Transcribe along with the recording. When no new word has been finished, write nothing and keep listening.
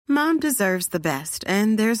Mom deserves the best,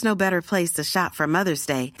 and there's no better place to shop for Mother's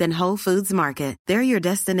Day than Whole Foods Market. They're your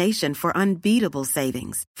destination for unbeatable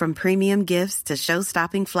savings, from premium gifts to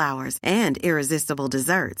show-stopping flowers and irresistible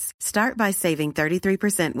desserts. Start by saving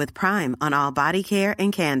 33% with Prime on all body care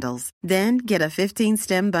and candles. Then get a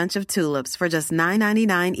 15-stem bunch of tulips for just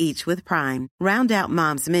 $9.99 each with Prime. Round out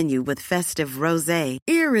Mom's menu with festive rosé,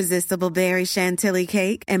 irresistible berry chantilly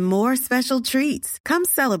cake, and more special treats. Come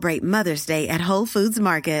celebrate Mother's Day at Whole Foods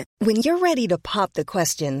Market. When you're ready to pop the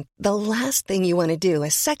question, the last thing you want to do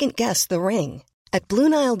is second-guess the ring. At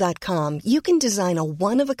BlueNile.com, you can design a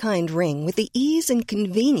one-of-a-kind ring with the ease and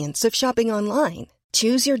convenience of shopping online.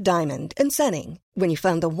 Choose your diamond and setting. When you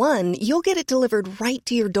find the one, you'll get it delivered right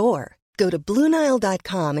to your door. Go to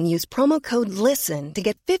BlueNile.com and use promo code LISTEN to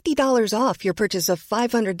get $50 off your purchase of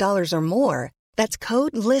 $500 or more. That's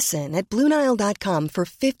code LISTEN at BlueNile.com for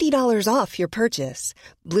 $50 off your purchase.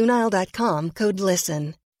 BlueNile.com, code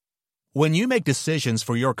LISTEN. When you make decisions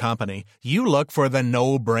for your company, you look for the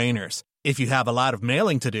no-brainers. If you have a lot of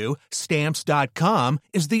mailing to do, Stamps.com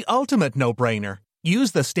is the ultimate no-brainer.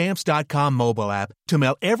 Use the Stamps.com mobile app to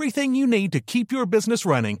mail everything you need to keep your business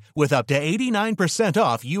running with up to 89%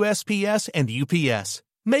 off USPS and UPS.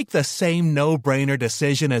 Make the same no-brainer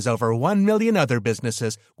decision as over 1 million other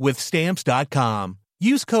businesses with Stamps.com.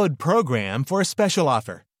 Use code PROGRAM for a special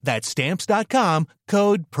offer. That's Stamps.com,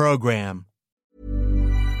 code PROGRAM.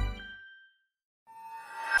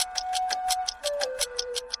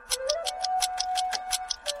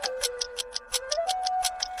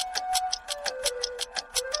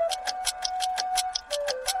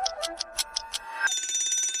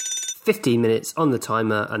 "15 minutes on the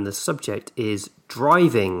timer, and the subject is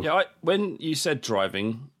driving." Yeah, when you said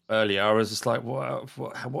driving earlier, I was just like, what?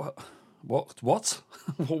 How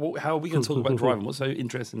are we going to talk about driving? What's so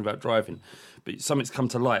interesting about driving? But something's come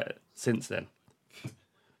to light since then.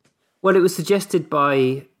 Well, it was suggested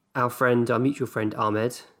by our mutual friend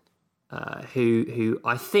Ahmed, who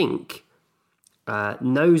I think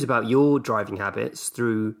knows about your driving habits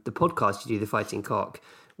through the podcast you do, The Fighting Cock,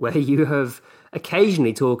 where you have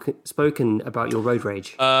occasionally spoken about your road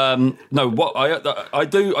rage. No, what I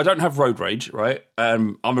do, I don't have road rage, right?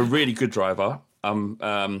 I'm a really good driver. I've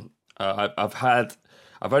only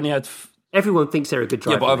had. Everyone thinks they're a good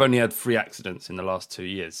driver. Yeah, but I've only had 3 accidents in the last 2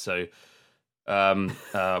 years. So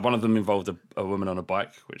one of them involved a woman on a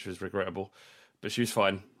bike, which was regrettable, but she was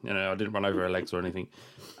fine. You know, I didn't run over her legs or anything.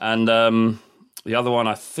 And the other one,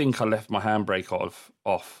 I think I left my handbrake off,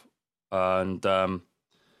 and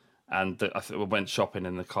I went shopping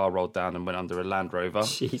and the car rolled down and went under a Land Rover.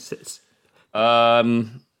 Jesus.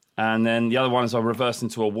 And then the other one is I reversed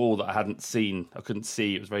into a wall that I hadn't seen. I couldn't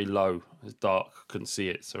see. It was very low. It was dark. I couldn't see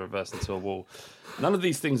it. So I reversed into a wall. None of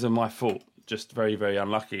these things are my fault. Just very, very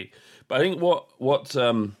unlucky. But I think what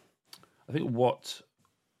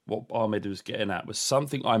Ahmed was getting at was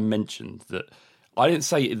something I mentioned that I didn't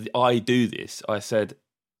say I do this. I said,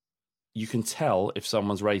 you can tell if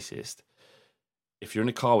someone's racist if you're in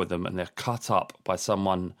a car with them and they're cut up by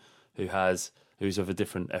someone who's of a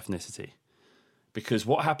different ethnicity. Because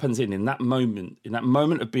what happens in that moment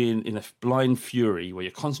of being in a blind fury where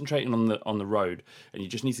you're concentrating on the road and you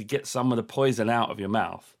just need to get some of the poison out of your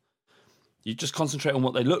mouth, you just concentrate on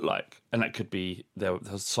what they look like. And that could be the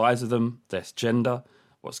size of them, their gender,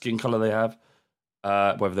 what skin colour they have,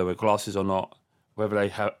 whether they wear glasses or not, whether they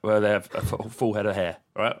have a full head of hair,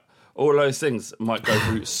 right? All those things might go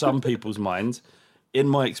through some people's minds. In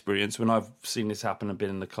my experience, when I've seen this happen and been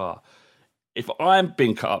in the car, if I'm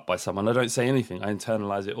being cut up by someone, I don't say anything. I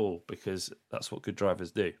internalise it all because that's what good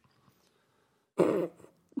drivers do.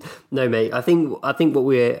 No, mate. I think what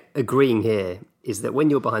we're agreeing here is that when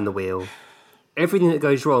you're behind the wheel, everything that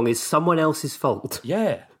goes wrong is someone else's fault.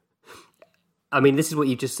 Yeah. I mean, this is what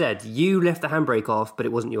you just said. You left the handbrake off, but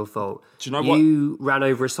it wasn't your fault. Do you know what? You ran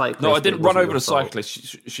over a cyclist. No, I didn't run over a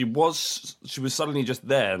cyclist. She was suddenly just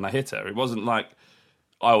there, and I hit her. It wasn't like,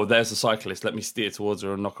 oh, well, there's a cyclist. Let me steer towards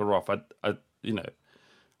her and knock her off. I'm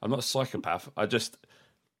not a psychopath.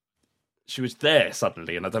 She was there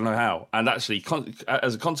suddenly, and I don't know how. And actually,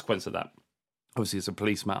 as a consequence of that, obviously it's a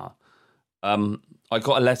police matter. I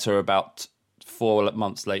got a letter about 4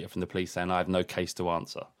 months later from the police saying I have no case to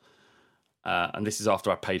answer. And this is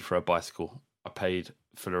after I paid for a bicycle. I paid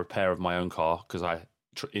for the repair of my own car because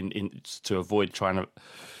to avoid trying to,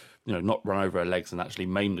 not run over her legs and actually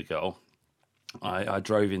maim the girl. I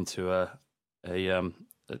drove into a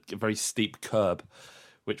very steep curb,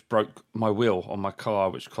 which broke my wheel on my car,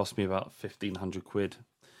 which cost me about £1,500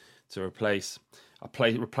 to replace. I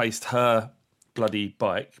replaced her bloody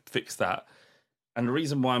bike, fixed that. And the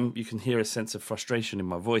reason why you can hear a sense of frustration in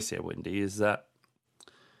my voice here, Wendy, is that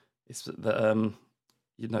It's that the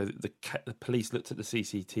police looked at the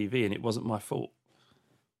CCTV and it wasn't my fault.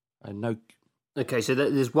 I had no. Okay, so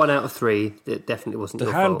there's 1 out of 3 that definitely wasn't The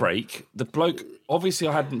your fault. handbrake, the bloke, obviously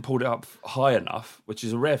I hadn't pulled it up high enough, which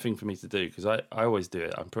is a rare thing for me to do because I always do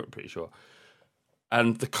it, I'm pretty sure.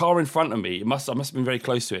 And the car in front of me, I must have been very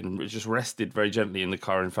close to it and it just rested very gently in the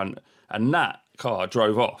car in front. And that car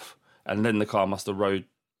drove off. And then the car must have gone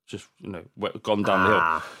down the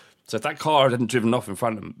hill. So if that car hadn't driven off in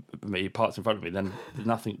front of me, parked in front of me, then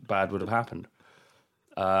nothing bad would have happened.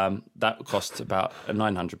 That cost about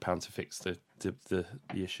 £900 to fix the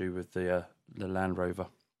issue with the Land Rover.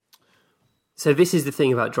 So this is the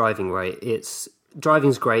thing about driving, right?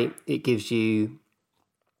 Driving's great. It gives you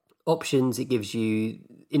options. It gives you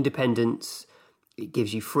independence. It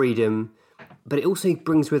gives you freedom. But it also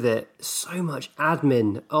brings with it so much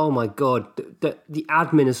admin. Oh my God. The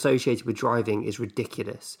admin associated with driving is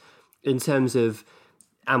ridiculous. In terms of,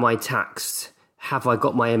 am I taxed? Have I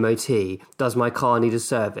got my MOT? Does my car need a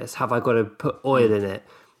service? Have I got to put oil in it?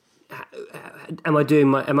 Am I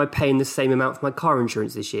paying the same amount for my car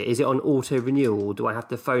insurance this year? Is it on auto renewal? Do I have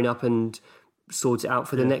to phone up and sort it out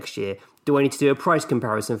for the next year? Do I need to do a price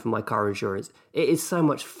comparison for my car insurance? It is so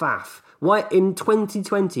much faff. Why in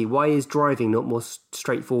 2020? Why is driving not more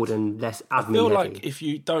straightforward and less admin I feel heavy? like if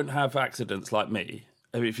you don't have accidents like me,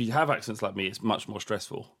 if you have accidents like me, it's much more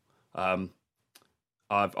stressful. I've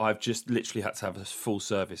just literally had to have a full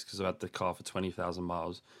service because I had the car for 20,000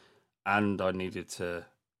 miles, and I needed to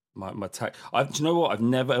my tax. Do you know what? I've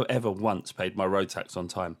never ever once paid my road tax on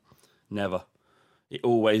time. Never. It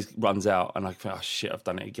always runs out, and I think, oh shit, I've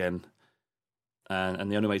done it again. And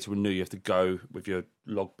the only way to renew, you have to go with your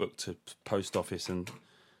logbook to post office and.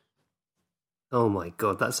 Oh my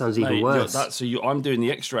God, that sounds even worse. I'm doing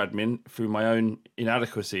the extra admin through my own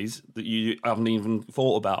inadequacies that you haven't even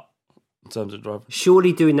thought about in terms of driving.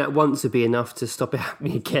 Surely doing that once would be enough to stop it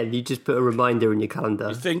happening again. You just put a reminder in your calendar.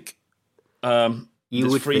 You think? You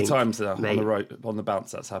there's would 3 think, times now mate. on the road, on the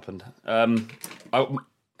bounce that's happened.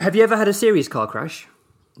 Have you ever had a serious car crash?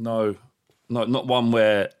 No, not one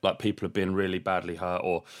where like people have been really badly hurt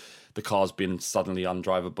or the car's been suddenly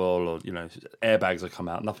undrivable or airbags have come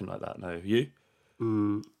out. Nothing like that. No, you?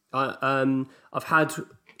 I've had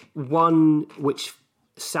one which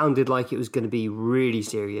sounded like it was going to be really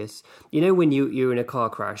serious. You know when you're in a car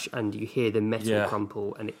crash and you hear the metal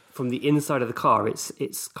crumple, and from the inside of the car, it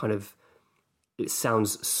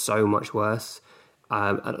sounds so much worse.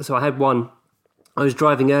 So I had one. I was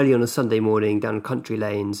driving early on a Sunday morning down country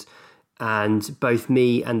lanes, and both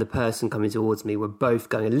me and the person coming towards me were both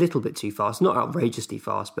going a little bit too fast, not outrageously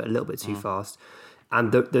fast, but a little bit too fast.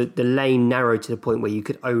 And the lane narrowed to the point where you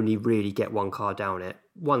could only really get one car down it,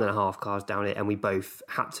 1.5 cars down it, and we both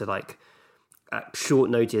had to, like, at short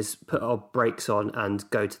notice, put our brakes on and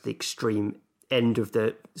go to the extreme end of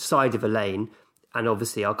the side of a lane. And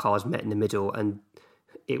obviously our cars met in the middle, and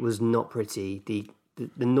it was not pretty.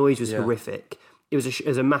 The noise was horrific. It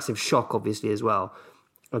was a massive shock, obviously, as well.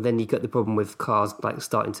 And then you get the problem with cars like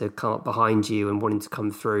starting to come up behind you and wanting to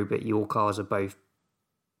come through, but your cars are both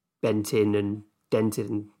bent in and dented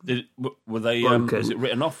and were they? broken. Was it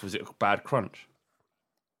written off? Was it a bad crunch?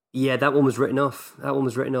 Yeah, that one was written off.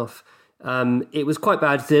 It was quite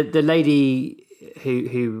bad. The lady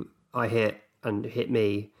who I hit and hit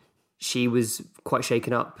me, she was quite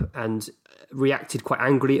shaken up and reacted quite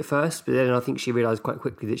angrily at first, but then I think she realised quite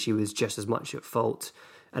quickly that she was just as much at fault,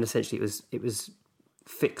 and essentially it was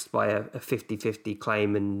fixed by a 50-50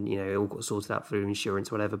 claim, and it all got sorted out through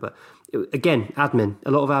insurance, whatever. But again, admin,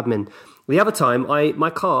 a lot of admin. The other time,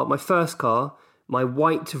 my first car, my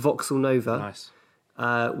white Vauxhall Nova, Nice.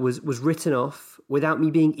 was written off without me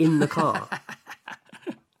being in the car.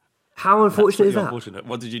 How unfortunate is that? Unfortunate.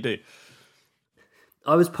 What did you do?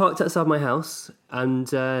 I was parked outside my house,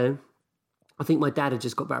 and I think my dad had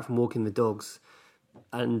just got back from walking the dogs,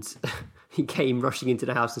 and he came rushing into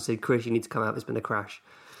the house and said, "Chris, you need to come out, there's been a crash."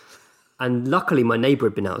 And luckily my neighbour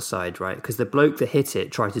had been outside, right? Because the bloke that hit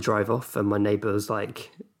it tried to drive off, and my neighbour was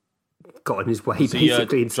like, got in his way,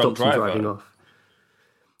 basically, and stopped him driving off.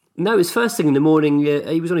 No, it was first thing in the morning.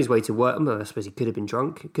 He was on his way to work. I suppose he could have been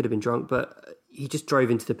drunk, but he just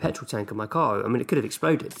drove into the petrol tank of my car. I mean, it could have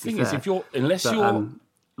exploded. The thing is, if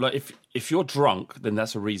you're drunk, then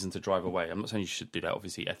that's a reason to drive away. I'm not saying you should do that.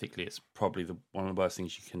 Obviously, ethically, it's probably one of the worst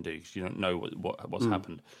things you can do because you don't know what's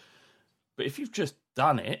happened. But if you've just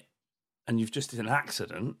done it and you've just had an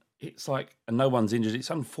accident, it's like, and no one's injured. It's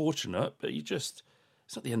unfortunate, but it's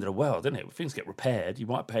not the end of the world, isn't it? If things get repaired, you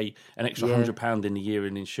might pay an extra £100 in a year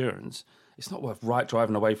in insurance. It's not worth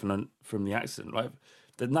driving away from the accident, right?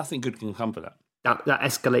 There's nothing good can come for that. That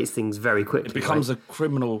escalates things very quickly. It becomes a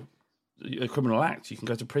criminal a criminal act. You can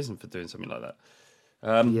go to prison for doing something like that.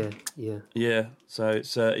 Yeah. So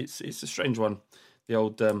it's a strange one. The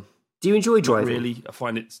old. Do you enjoy driving? Really, I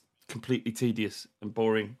find it completely tedious and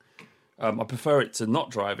boring. I prefer it to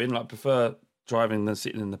not driving. I prefer driving than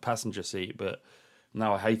sitting in the passenger seat. But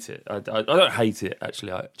now I hate it. I don't hate it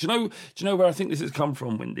actually. Do you know where I think this has come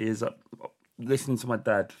from, Windy? Is listening to my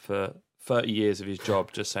dad for 30 years of his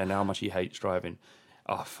job, just saying how much he hates driving.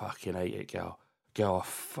 Oh, I fucking hate it, girl. I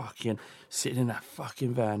fucking sitting in that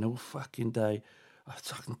fucking van all fucking day. It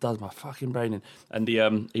fucking does my fucking brain in. And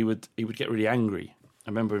he would get really angry. I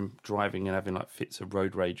remember him driving and having like fits of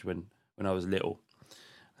road rage when I was little.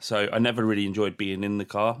 So I never really enjoyed being in the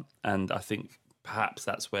car, and I think perhaps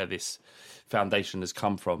that's where this foundation has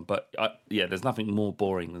come from. But there's nothing more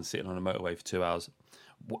boring than sitting on a motorway for 2 hours,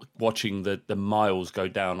 watching the miles go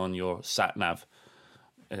down on your sat nav.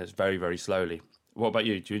 It's very, very slowly. What about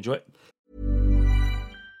you? Do you enjoy it?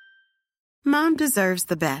 Mom deserves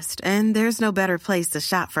the best, and there's no better place to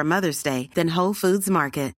shop for Mother's Day than Whole Foods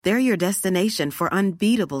Market. They're your destination for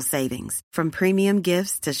unbeatable savings, from premium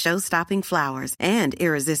gifts to show-stopping flowers and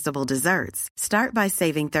irresistible desserts. Start by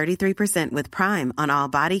saving 33% with Prime on all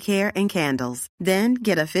body care and candles. Then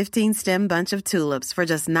get a 15-stem bunch of tulips for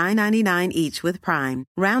just $9.99 each with Prime.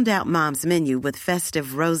 Round out Mom's menu with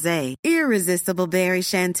festive rosé, irresistible berry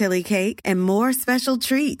chantilly cake, and more special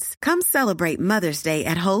treats. Come celebrate Mother's Day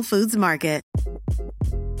at Whole Foods Market.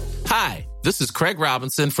 Hi, this is Craig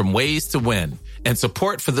Robinson from Ways to Win, and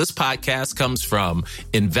support for this podcast comes from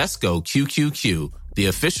Invesco QQQ, the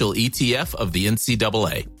official ETF of the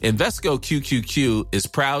NCAA. Invesco QQQ is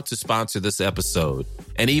proud to sponsor this episode,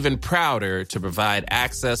 and even prouder to provide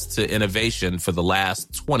access to innovation for the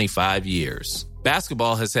last 25 years.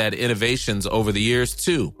 Basketball has had innovations over the years,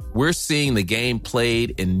 too. We're seeing the game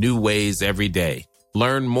played in new ways every day.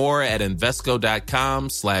 Learn more at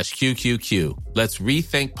Invesco.com/QQQ. Let's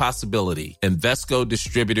rethink possibility. Invesco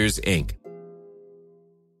Distributors, Inc.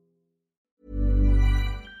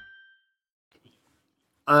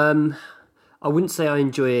 I wouldn't say I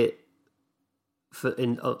enjoy it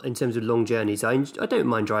in terms of long journeys. I don't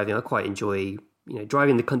mind driving. I quite enjoy,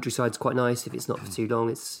 driving the countryside's quite nice. If it's not for too long,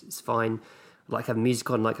 it's fine. I like having music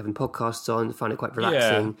on, I like having podcasts on. I find it quite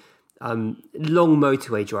relaxing. Yeah. Long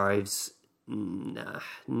motorway drives. I'd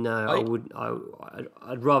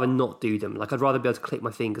rather not do them. I'd rather be able to click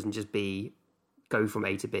my fingers and just go from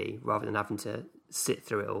A to B rather than having to sit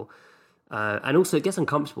through it all. And also, it gets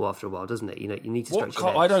uncomfortable after a while, doesn't it? You need to stretch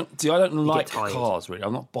your legs. I don't like cars really.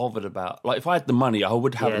 I'm not bothered about. If I had the money, I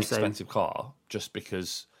would have an expensive car just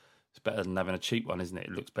because it's better than having a cheap one, isn't it?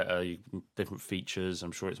 It looks better, different features.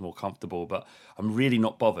 I'm sure it's more comfortable, but I'm really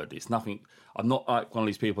not bothered. It's nothing. I'm not like one of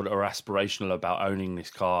these people that are aspirational about owning this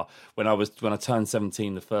car. When I turned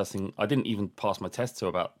 17, the first thing, I didn't even pass my test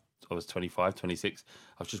till I was 25, 26.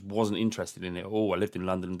 I just wasn't interested in it at all. I lived in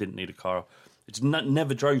London and didn't need a car. It just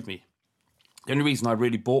never drove me. The only reason I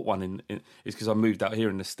really bought one is because I moved out here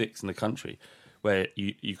in the sticks in the country, where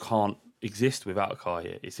you can't exist without a car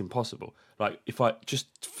here. It's impossible. If I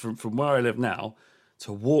just from where I live now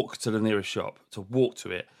to walk to the nearest shop, to walk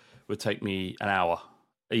to it would take me an hour,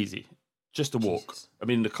 easy, just to walk. Jesus. I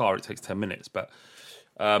mean, in the car it takes 10 minutes, but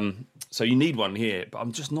so you need one here. But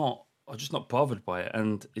I'm just not bothered by it,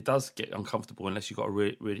 and it does get uncomfortable unless you've got a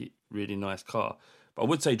really, really, really nice car. But I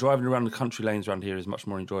would say driving around the country lanes around here is much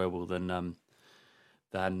more enjoyable than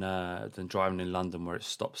driving in London, where it's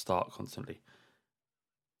stop-start constantly.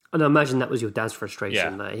 And I imagine that was your dad's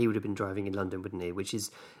frustration. Yeah. He would have been driving in London, wouldn't he? Which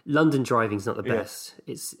is, London driving's not the best.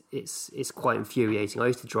 It's quite infuriating. I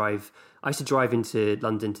used to drive into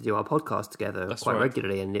London to do our podcast together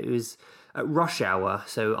regularly, and it was at rush hour.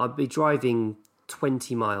 So I'd be driving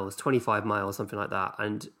 20 miles, 25 miles, something like that,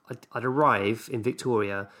 and I'd arrive in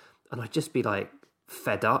Victoria, and I'd just be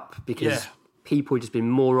fed up because people had just been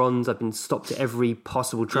morons. I've been stopped at every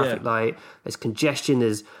possible traffic light. There's congestion.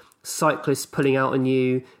 There's cyclists pulling out on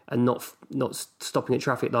you and not stopping at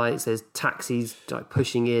traffic lights. There's taxis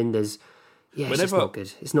pushing in. It's just not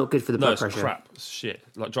good. It's not good for the blood pressure. It's crap. It's shit.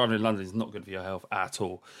 Driving in London is not good for your health at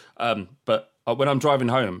all. But when I'm driving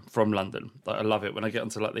home from London, I love it when I get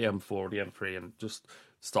onto the M4 or the M3 and just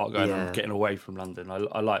start going and getting away from London. I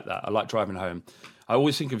like that. I like driving home. I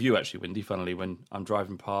always think of you actually, Windy, funnily, when I'm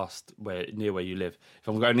driving past near where you live. If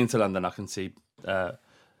I'm going into London, I can see the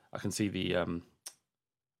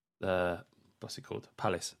what's it called?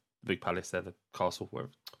 Palace, the big palace there, the castle,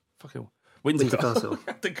 fucking Windsor Castle.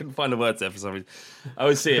 I couldn't find the words there for some reason. I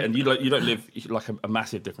always see it, and you don't live a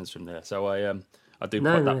massive difference from there. So I do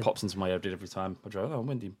that pops into my head every time I drive. Oh,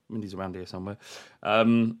 Windy's around here somewhere.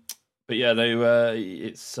 But But yeah,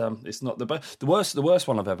 it's not the worst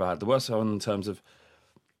one I've ever had. The worst one in terms of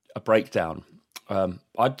a breakdown.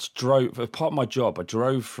 I drove, as part of my job, I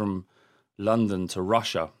drove from London to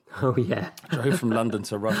Russia. Oh, yeah. Drove from London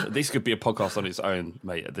to Russia. This could be a podcast on its own,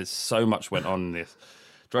 mate. There's so much went on in this.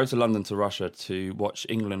 Drove to London to Russia to watch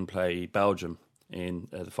England play Belgium in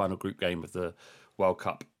the final group game of the World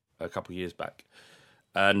Cup a couple of years back.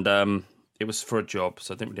 And it was for a job,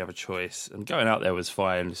 so I didn't really have a choice. And going out there was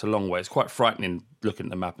fine. It's a long way. It's quite frightening looking at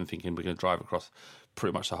the map and thinking we're going to drive across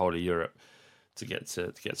pretty much the whole of Europe to get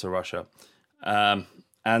to Russia.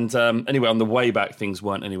 Anyway, on the way back, things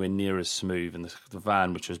weren't anywhere near as smooth. And the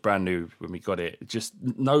van, which was brand new when we got it, just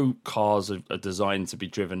no cars are designed to be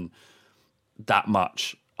driven that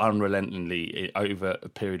much unrelentingly over a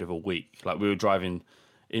period of a week. Like we were driving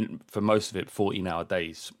in for most of it 14-hour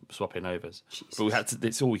days, swapping overs. Jesus. But we had to.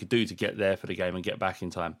 It's all we could do to get there for the game and get back in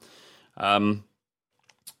time. So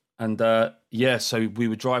we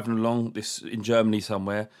were driving along this in Germany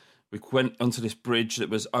somewhere. We went onto this bridge that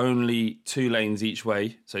was only 2 lanes each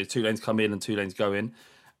way. So 2 lanes come in and 2 lanes go in.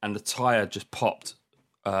 And the tyre just popped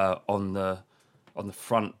on the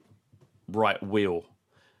front right wheel,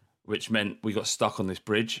 which meant we got stuck on this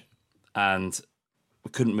bridge and we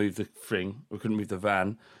couldn't move the thing. We couldn't move the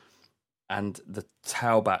van. And the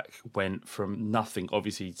tailback went from nothing,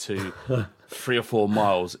 obviously, to 3 or 4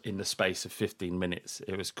 miles in the space of 15 minutes.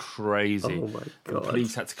 It was crazy. Oh my God! The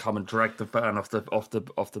police had to come and drag the van off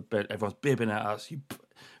the bed. Everyone's bibbing at us. We've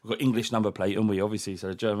got English number plate, and we obviously,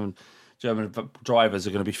 so German drivers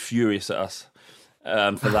are going to be furious at us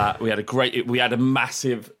for that. We had a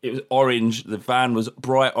massive. It was orange. The van was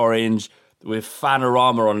bright orange with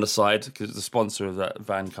Fanorama on the side because it's the sponsor of that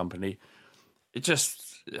van company. It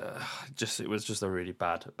was just a really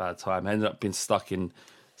bad time. I ended up being stuck in.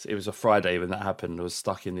 It was a Friday when that happened. I was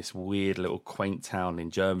stuck in this weird little quaint town in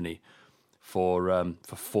Germany for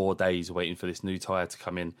 4 days waiting for this new tyre to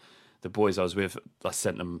come in. The boys I was with, I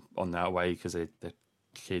sent them on that way because they're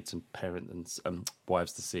kids and parents and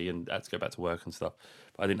wives to see, and had to go back to work and stuff.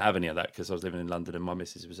 But I didn't have any of that because I was living in London and my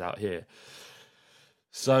missus was out here.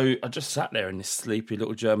 So I just sat there in this sleepy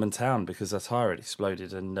little German town because the tyre had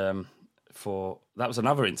exploded, and that was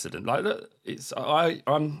another incident. Like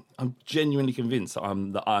I'm genuinely convinced that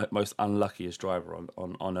I'm the most unluckiest driver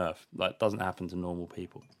on earth. Like, it doesn't happen to normal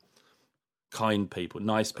people, kind people,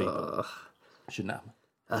 nice people. Shouldn't happen.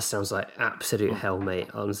 That sounds like absolute hell, mate.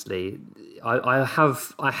 Honestly, I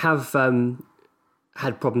have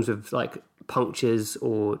had problems with like punctures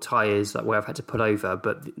or tyres, like where I've had to pull over.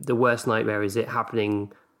 But the worst nightmare is it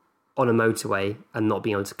happening on a motorway and not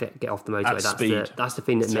being able to get off the motorway. That's the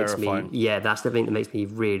thing that Terrifying. makes me. Yeah, that's the thing that makes me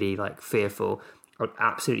really like fearful.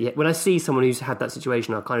 Absolutely. When I see someone who's had that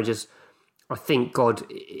situation, I think, God,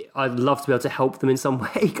 I'd love to be able to help them in some way.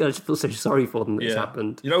 I just feel so sorry for them that it's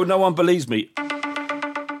happened. You know, no one believes me.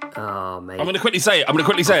 Oh, mate. I'm going to quickly say it.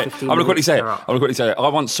 I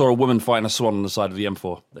once saw a woman fighting a swan on the side of the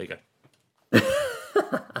M4. There you go.